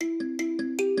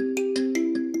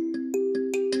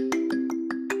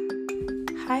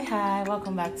Hi,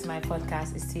 welcome back to my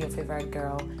podcast. It's still your favorite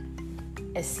girl,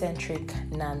 Eccentric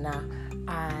Nana,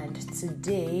 and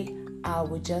today I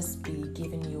will just be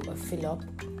giving you a fill-up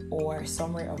or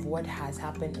summary of what has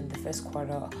happened in the first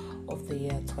quarter of the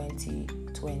year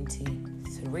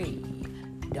 2023.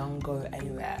 Don't go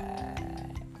anywhere.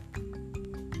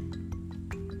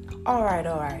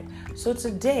 Alright. So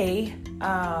today,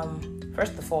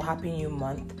 first of all, Happy New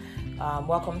Month.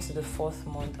 Welcome to the fourth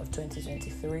month of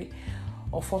 2023,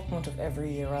 or fourth month of every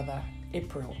year rather,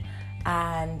 April.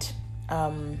 And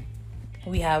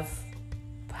we have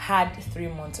had 3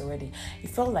 months already. It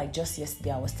felt like just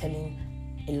yesterday I was telling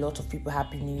a lot of people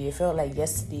Happy New Year. It felt like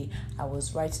yesterday I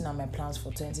was writing out my plans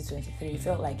for 2023. It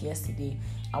felt like yesterday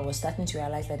I was starting to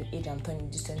realize that the age I'm turning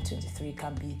this 2023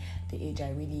 can be the age I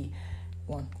really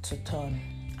want to turn.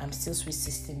 I'm still sweet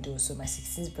 16 though, so my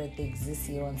 16th birthday is this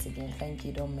year once again. Thank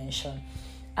you, don't mention.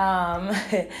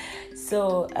 The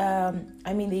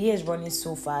year is running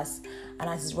so fast, and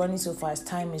as it's running so fast,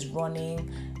 time is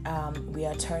running. We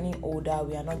are turning older,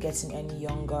 we are not getting any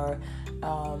younger.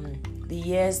 The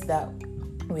years that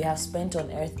we have spent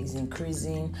on earth is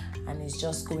increasing, and it's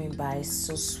just going by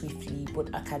so swiftly,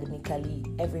 both academically,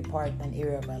 every part and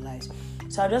area of our lives.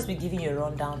 So I'll just be giving you a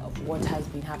rundown of what has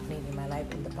been happening in my life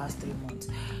in the past 3 months.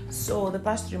 So the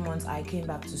past 3 months, I came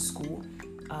back to school.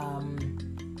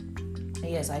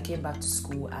 I came back to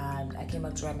school and I came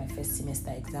back to write my first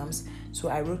semester exams. So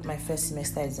I wrote my first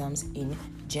semester exams in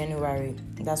January.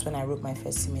 That's when I wrote my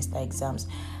first semester exams.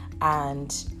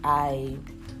 And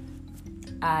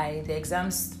the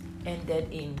exams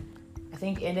ended in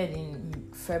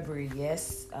February,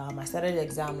 yes. I started the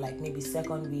exam like maybe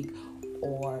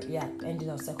ending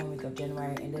of second week of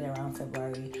January, ended around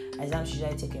February. Exams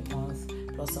usually take a month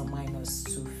plus or minus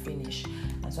to finish.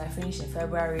 And so I finished in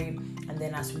February, and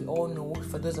then as we all know,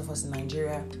 for those of us in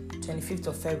Nigeria, 25th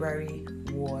of February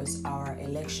was our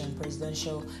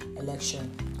presidential election.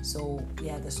 So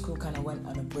the school kind of went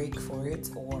on a break for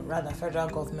it, or rather federal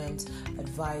government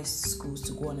advised schools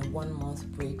to go on a 1 month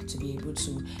break to be able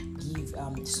to give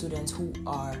students who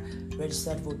are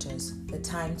registered voters the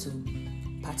time to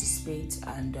participate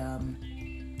and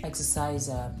exercise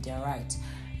their right.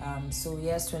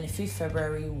 25th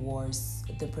February was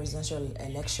the presidential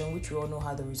election, which we all know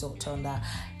how the result turned out.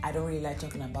 I don't really like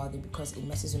talking about it because it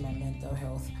messes with my mental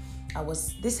health.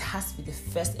 This has to be the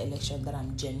first election that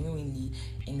I'm genuinely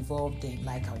involved in.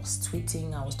 Like, I was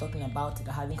tweeting, I was talking about it,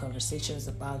 having conversations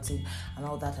about it, and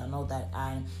all that.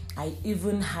 And I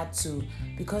even had to,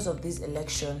 because of this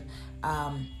election,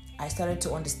 I started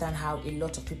to understand how a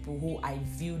lot of people who I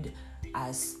viewed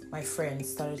as my friends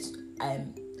started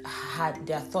had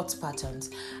their thought patterns,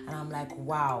 and I'm like,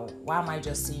 wow, why am I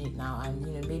just seeing it now? And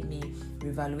it made me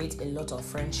reevaluate a lot of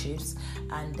friendships.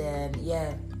 And then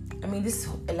this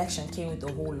election came with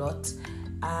a whole lot,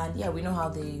 and we know how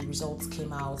the results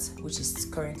came out, which is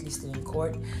currently still in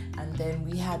court. And then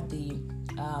we had the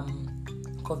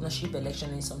governorship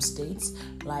election in some states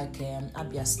like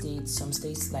Abia State, some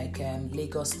states like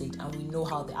Lagos State, and we know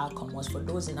how the outcome was. For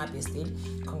those in Abia State,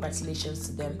 congratulations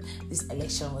to them. This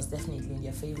election was definitely in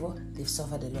their favor. They've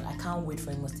suffered a lot. I can't wait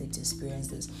for Imo State to experience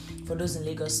this. For those in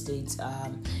Lagos State,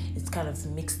 it's kind of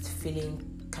mixed feeling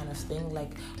kind of thing.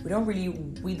 Like, we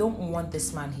don't want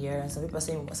this man here, and some people are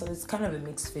saying, so it's kind of a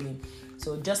mixed feeling.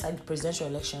 So just like the presidential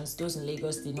elections, those in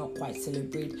Lagos did not quite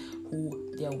celebrate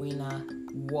who their winner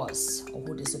was, or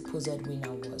who the supposed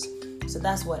winner was. So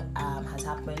that's what has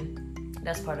happened.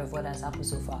 That's part of what has happened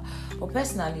so far. But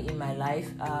personally in my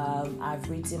life, I've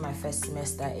written my first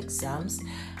semester exams,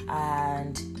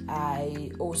 and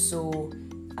I also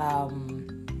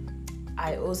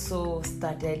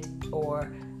started,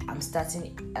 or I'm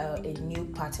starting a new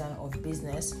pattern of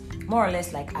business, more or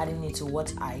less like adding it to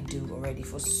what I do already.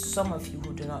 For some of you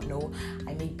who do not know,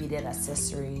 I make beaded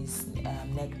accessories,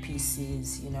 neck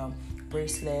pieces,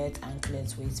 bracelet,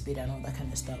 anklets, waist bead, and all that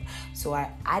kind of stuff. So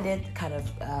I added kind of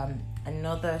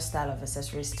another style of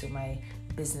accessories to my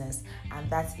business, and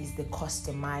that is the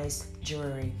customized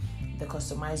jewelry, the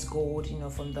customized gold,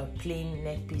 from the plain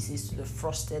neck pieces to the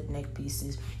frosted neck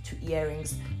pieces to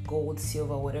earrings, gold,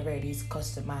 silver, whatever it is,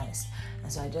 customized.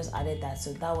 And so I just added that.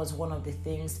 So that was one of the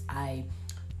things I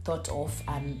thought of,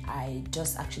 and I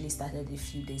just actually started a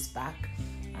few days back.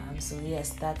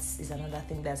 That is another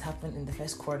thing that's happened in the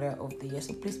first quarter of the year.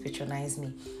 So please patronize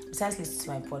me. Besides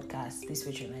listening to my podcast, please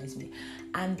patronize me.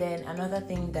 And then another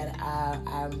thing that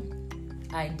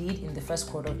I did in the first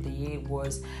quarter of the year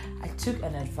was I took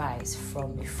an advice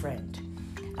from a friend.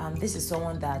 This is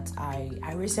someone that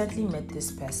I recently met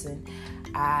this person,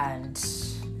 and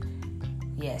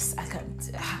yes,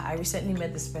 I recently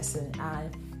met this person,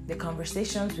 and the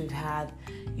conversations we've had,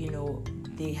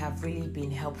 they have really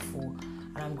been helpful,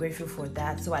 and I'm grateful for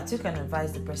that. So I took an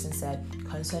advice the person said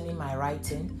concerning my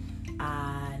writing,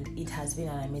 and it has been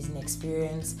an amazing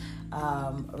experience.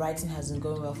 Writing has been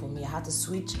going well for me. I had to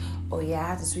switch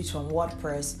from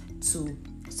WordPress to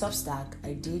Substack.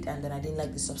 I did, and then I didn't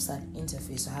like the Substack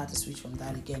interface, so I had to switch from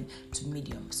that again to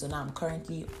Medium. So now I'm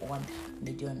currently on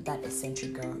Medium. That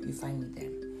eccentric girl, you find me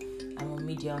there. I'm on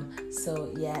Medium.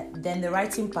 So yeah, then the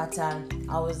writing pattern,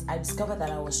 I discovered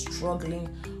that I was struggling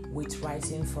with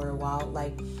writing for a while,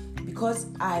 like, because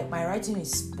my writing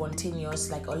is spontaneous,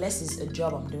 like, unless it's a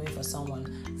job I'm doing for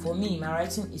someone. For me, my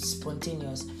writing is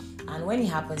spontaneous, and when it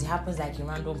happens like in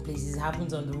random places. It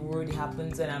happens on the road, it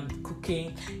happens when I'm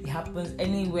cooking, it happens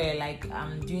anywhere, like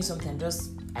I'm doing something,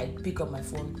 I pick up my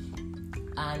phone,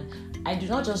 and I do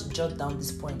not just jot down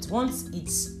this point. Once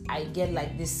I get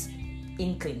like this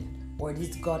inkling or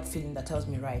this gut feeling that tells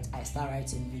me right, I start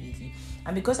writing immediately.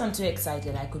 And because I'm too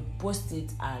excited, I could post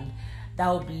it and that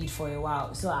would be it for a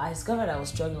while. So I discovered I was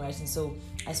struggling writing, so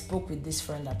I spoke with this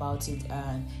friend about it,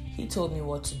 and he told me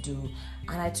what to do,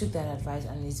 and I took that advice,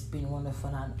 and it's been wonderful.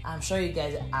 And I'm sure you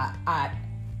guys are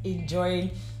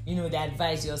enjoying, the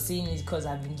advice you're seeing it because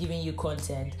I've been giving you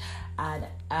content. And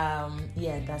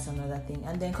that's another thing.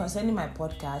 And then concerning my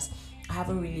podcast, I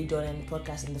haven't really done any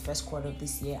podcast in the first quarter of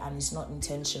this year, and it's not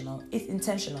intentional. It's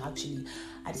intentional, actually.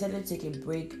 I decided to take a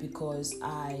break because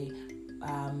I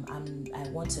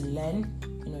want to learn,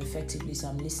 effectively. So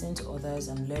I'm listening to others,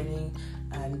 I'm learning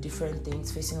different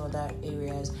things, facing other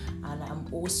areas, and I'm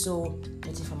also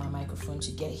waiting for my microphone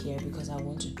to get here because I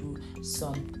want to do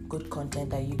some good content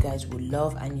that you guys will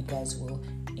love and you guys will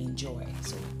enjoy.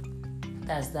 So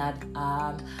that's that.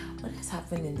 What has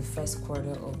happened in the first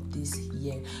quarter of this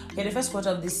year? Okay, the first quarter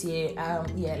of this year,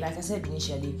 like I said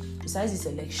initially, besides this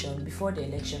election, before the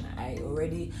election, I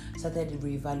already started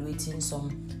reevaluating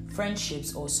some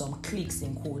friendships or some cliques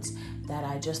in quotes that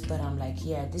I just thought, I'm like,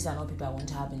 these are not people I want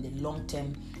to have in the long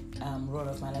term role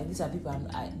of my life. These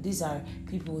are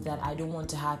people that I don't want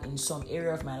to have in some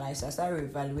area of my life. So I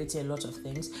started reevaluating a lot of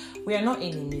things. We are not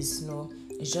enemies, no.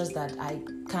 It's just that I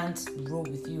can't roll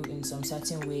with you in some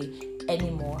certain way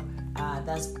anymore.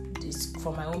 It's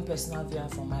for my own personal view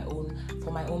and for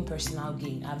my own personal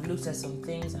gain. I've looked at some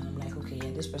things and I'm like, okay,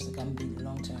 this person can be in the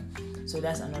long term. So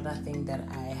that's another thing that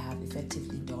I have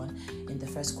effectively done in the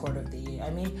first quarter of the year. I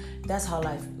mean, that's how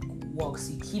life works.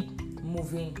 You keep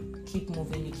moving,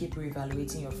 you keep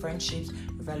reevaluating your friendships,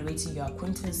 reevaluating your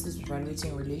acquaintances, reevaluating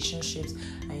your relationships,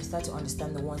 and you start to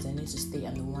understand the ones that need to stay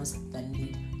and the ones that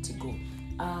need to go.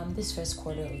 This first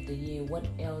quarter of the year, what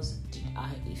else did I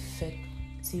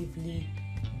effectively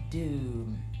do?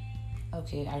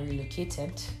 Okay, I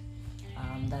relocated.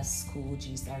 That's cool,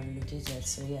 geez, I relocated.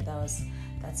 So yeah,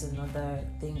 that's another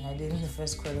thing I did in the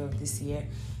first quarter of this year.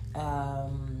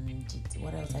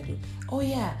 What else I do? Oh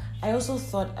yeah, I also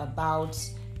thought about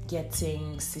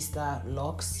getting sister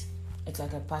locks. It's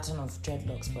like a pattern of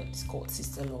dreadlocks, but it's called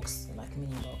sister locks, like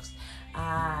mini locks.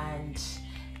 And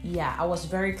yeah, I was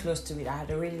very close to it. I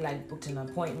had already booked an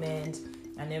appointment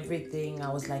and everything. I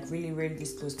was really, really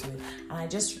this close to it. And I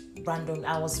just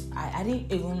I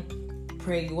didn't even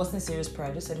pray. It wasn't a serious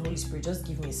prayer. I just said, Holy Spirit, just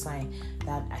give me a sign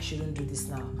that I shouldn't do this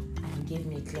now. And he gave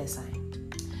me a clear sign.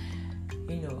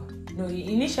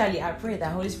 Initially I prayed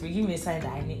that Holy Spirit, give me a sign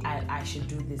that I should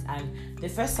do this. And the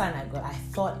first sign I got, I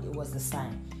thought it was the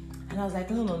sign. And I was like,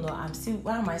 no,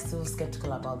 why am I still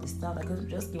skeptical about this? Now,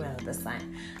 just give me another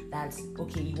sign that,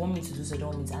 okay, you want me to do so, don't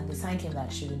want me to. And the sign came that I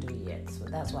shouldn't do it yet. So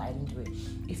that's why I didn't do it.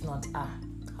 If not, I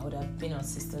would have been on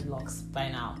sister locks by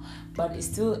now. But it's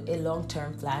still a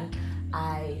long-term plan.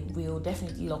 I will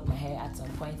definitely lock my hair at some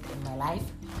point in my life.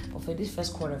 But for this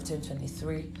first quarter of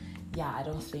 2023, I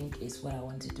don't think it's what I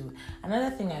want to do. Another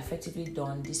thing I effectively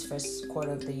done this first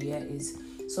quarter of the year is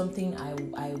something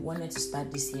I wanted to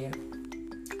start this year.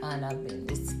 And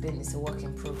it's a work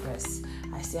in progress.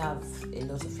 I still have a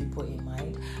lot of people in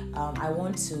mind. I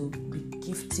want to be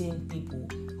gifting people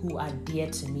who are dear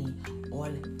to me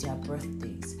on their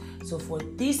birthdays. So for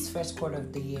this first quarter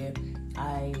of the year,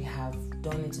 I have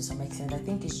done it to some extent. I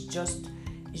think it's just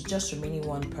remaining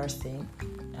one person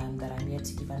that I'm here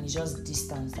to give, and it's just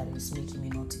distance that is making me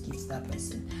not to give to that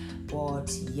person.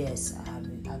 But yes,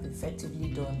 I've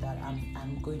effectively done that.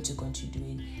 I'm going to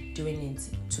continue doing it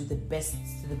to the best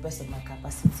of my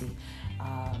capacity.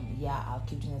 I'll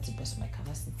keep doing it to the best of my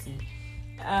capacity.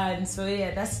 And so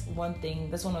that's one thing.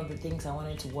 That's one of the things I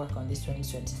wanted to work on this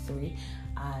 2023.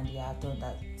 And I've done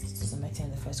that to some extent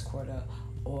in the first quarter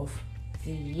of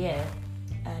the year.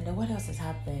 And what else has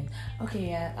happened?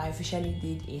 Okay, I officially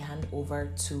did a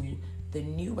handover to the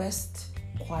newest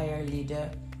choir leader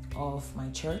of my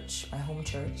church, my home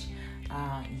church.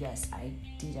 Yes, I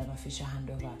did an official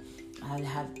handover. I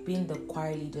have been the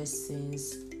choir leader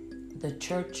since the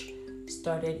church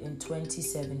started in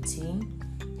 2017.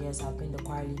 Yes, I've been the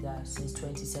choir leader since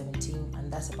 2017,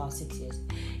 and that's about 6 years.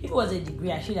 If it was a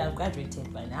degree, I should have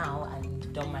graduated by now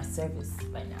and done my service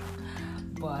by now.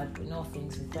 But in all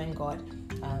things, we thank God.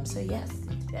 So yes,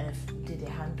 I did a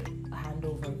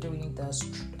handover during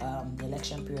the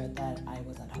election period that I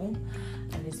was at home,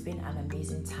 and it's been an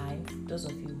amazing time. Those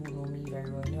of you who know me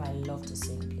very well know I love to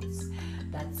sing.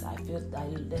 I feel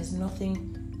that there's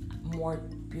nothing more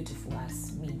beautiful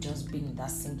as me just being in that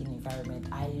singing environment.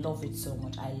 I love it so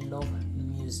much. I love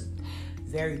music,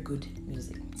 very good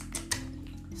music.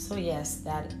 So yes,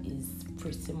 that is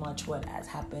pretty much what has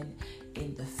happened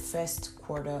in the first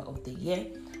quarter of the year.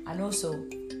 And also,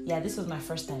 this was my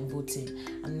first time voting,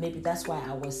 and maybe that's why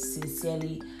I was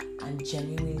sincerely and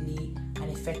genuinely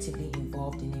and effectively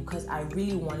involved in it, because I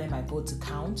really wanted my vote to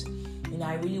count.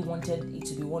 I really wanted it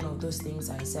to be one of those things.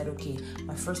 I said, okay,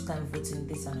 my first time voting,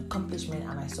 this is an accomplishment,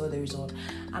 and I saw the result,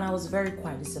 and I was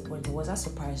quite disappointed. Was I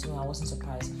surprised? No, I wasn't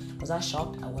surprised. Was I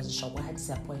shocked? I wasn't shocked. Was I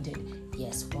disappointed?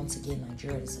 Yes, once again,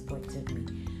 Nigeria disappointed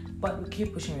me. But we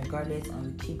keep pushing regardless, and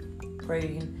we keep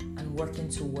praying and working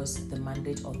towards the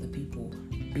mandate of the people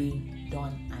being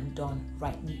done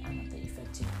rightly and at the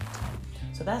effective time.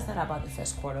 So that's that about the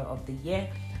first quarter of the year.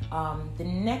 The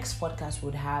next podcast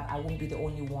I won't be the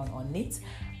only one on it.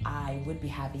 I would be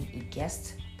having a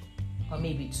guest, or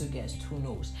maybe two guests, who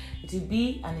knows. It will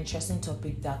be an interesting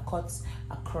topic that cuts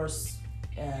across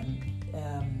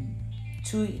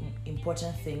two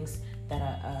important things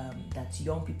that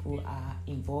young people are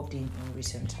involved in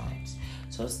recent times.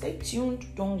 So stay tuned,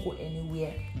 don't go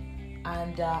anywhere.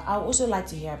 And I would also like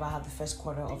to hear about how the first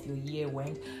quarter of your year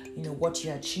went, what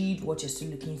you achieved, what you're still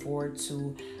looking forward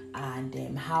to,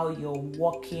 and how you're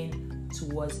working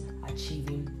towards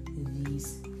achieving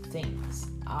these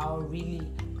things. I'll really,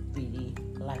 really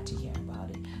like to hear about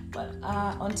it. But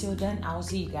until then, I'll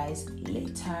see you guys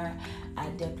later.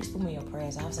 And please put me in your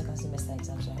prayers. I have second semester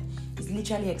exams, right? It's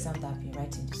literally exams that I've been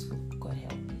writing to school. God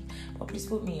help me. But please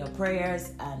put me in your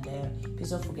prayers, and please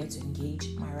don't forget to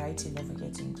engage my writing. Don't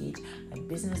forget to engage my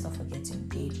business. Don't forget to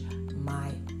engage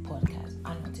my podcast.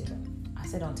 And until then, I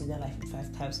said until then like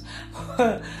 5 times.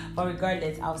 But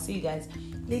regardless, I'll see you guys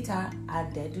later.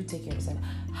 And do take care of yourself.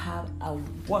 Have a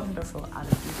wonderful and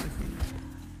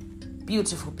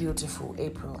beautiful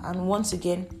April. And once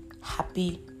again,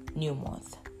 happy new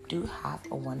month. Do have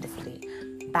a wonderful day.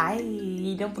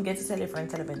 Bye. Don't forget to tell your friend,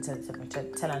 tell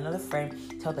another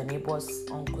friend, tell the neighbors,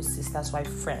 uncles, sisters, wife,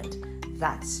 friend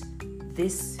that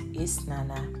this is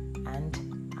Nana and